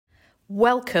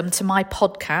Welcome to my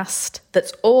podcast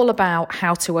that's all about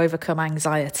how to overcome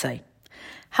anxiety.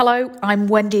 Hello, I'm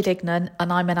Wendy Dignan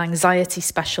and I'm an anxiety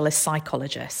specialist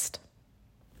psychologist.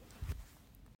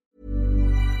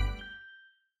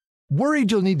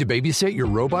 Worried you'll need to babysit your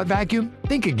robot vacuum?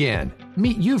 Think again.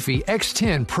 Meet Eufy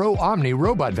X10 Pro Omni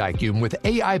Robot Vacuum with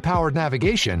AI-powered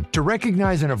navigation to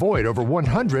recognize and avoid over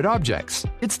 100 objects.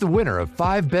 It's the winner of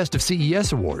 5 Best of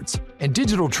CES awards. And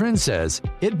Digital Trends says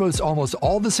it boasts almost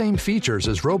all the same features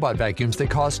as robot vacuums that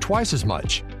cost twice as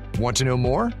much. Want to know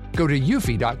more? Go to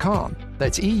eufy.com.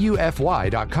 That's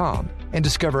EUFY.com. And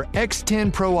discover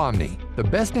X10 Pro Omni, the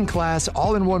best-in-class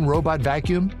all-in-one robot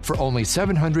vacuum for only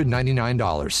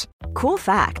 $799. Cool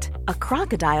fact, a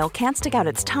crocodile can't stick out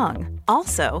its tongue.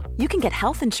 Also, you can get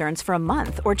health insurance for a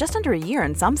month or just under a year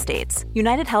in some states.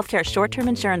 United Healthcare short-term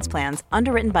insurance plans,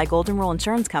 underwritten by Golden Rule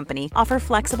Insurance Company, offer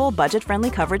flexible, budget-friendly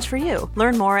coverage for you.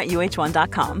 Learn more at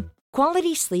UH1.com.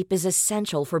 Quality sleep is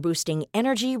essential for boosting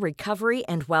energy, recovery,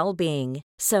 and well-being.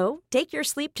 So, take your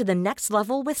sleep to the next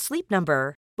level with Sleep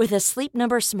Number. With a Sleep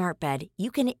Number smart bed, you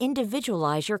can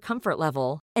individualize your comfort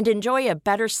level and enjoy a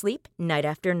better sleep night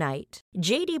after night.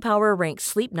 J.D. Power ranks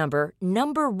Sleep Number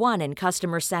number 1 in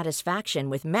customer satisfaction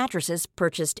with mattresses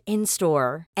purchased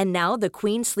in-store. And now the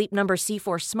Queen Sleep Number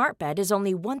C4 smart bed is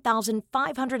only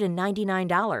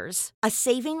 $1,599, a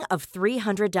saving of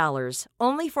 $300,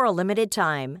 only for a limited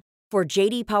time. For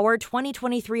J.D. Power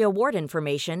 2023 award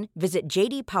information, visit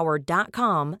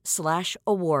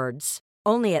jdpower.com/awards.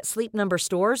 Only at Sleep Number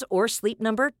stores or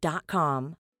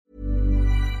sleepnumber.com.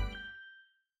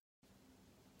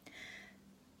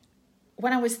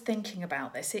 When I was thinking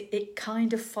about this, it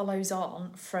kind of follows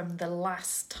on from the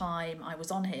last time I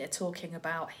was on here talking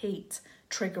about heat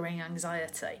triggering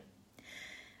anxiety.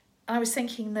 I was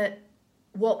thinking that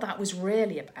what that was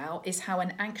really about is how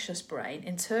an anxious brain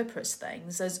interprets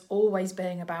things as always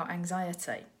being about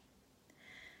anxiety.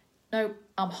 No,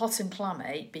 I'm hot and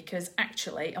clammy because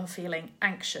actually I'm feeling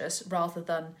anxious rather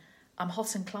than I'm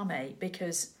hot and clammy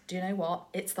because, do you know what?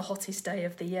 It's the hottest day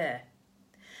of the year.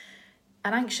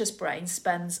 An anxious brain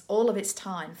spends all of its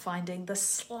time finding the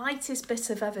slightest bit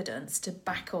of evidence to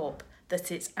back up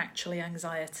that it's actually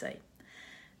anxiety.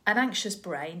 An anxious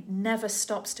brain never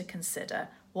stops to consider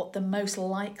what the most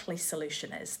likely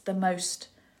solution is, the most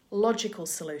logical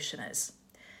solution is.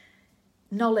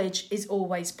 Knowledge is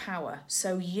always power,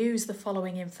 so use the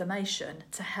following information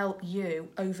to help you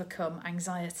overcome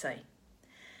anxiety.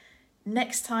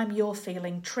 Next time you're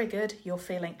feeling triggered, you're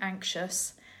feeling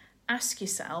anxious, ask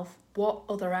yourself what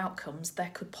other outcomes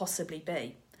there could possibly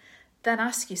be. Then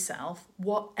ask yourself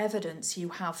what evidence you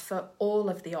have for all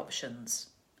of the options.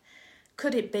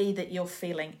 Could it be that you're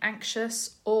feeling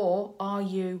anxious, or are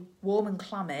you warm and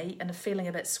clammy and are feeling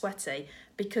a bit sweaty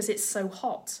because it's so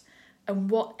hot?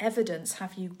 And what evidence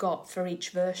have you got for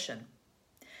each version?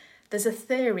 There's a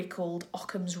theory called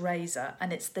Occam's razor,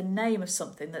 and it's the name of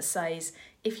something that says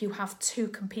if you have 2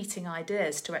 competing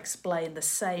ideas to explain the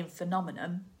same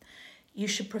phenomenon, you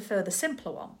should prefer the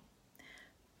simpler one.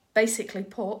 Basically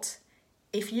put,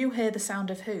 if you hear the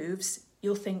sound of hooves,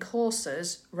 you'll think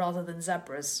horses rather than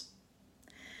zebras.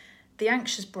 The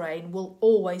anxious brain will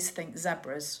always think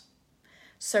zebras.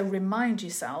 So remind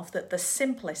yourself that the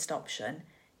simplest option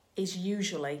is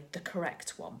usually the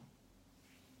correct one.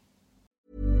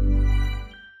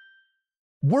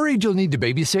 Worried you'll need to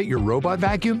babysit your robot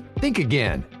vacuum? Think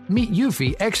again. Meet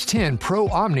Eufy X10 Pro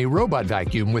Omni Robot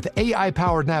Vacuum with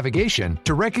AI-powered navigation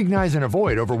to recognize and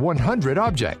avoid over 100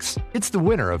 objects. It's the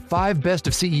winner of 5 Best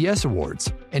of CES awards.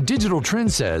 And Digital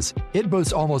Trends says it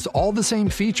boasts almost all the same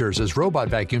features as robot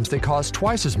vacuums that cost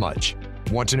twice as much.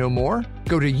 Want to know more?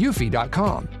 Go to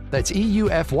eufy.com. That's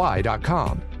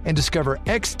EUFY.com. And discover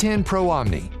X10 Pro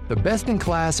Omni, the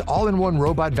best-in-class all-in-one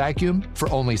robot vacuum for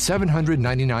only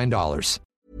 $799.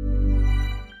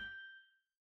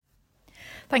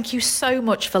 Thank you so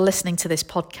much for listening to this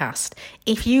podcast.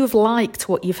 If you've liked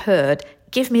what you've heard,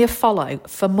 give me a follow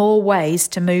for more ways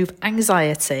to move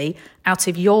anxiety out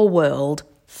of your world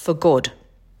for good.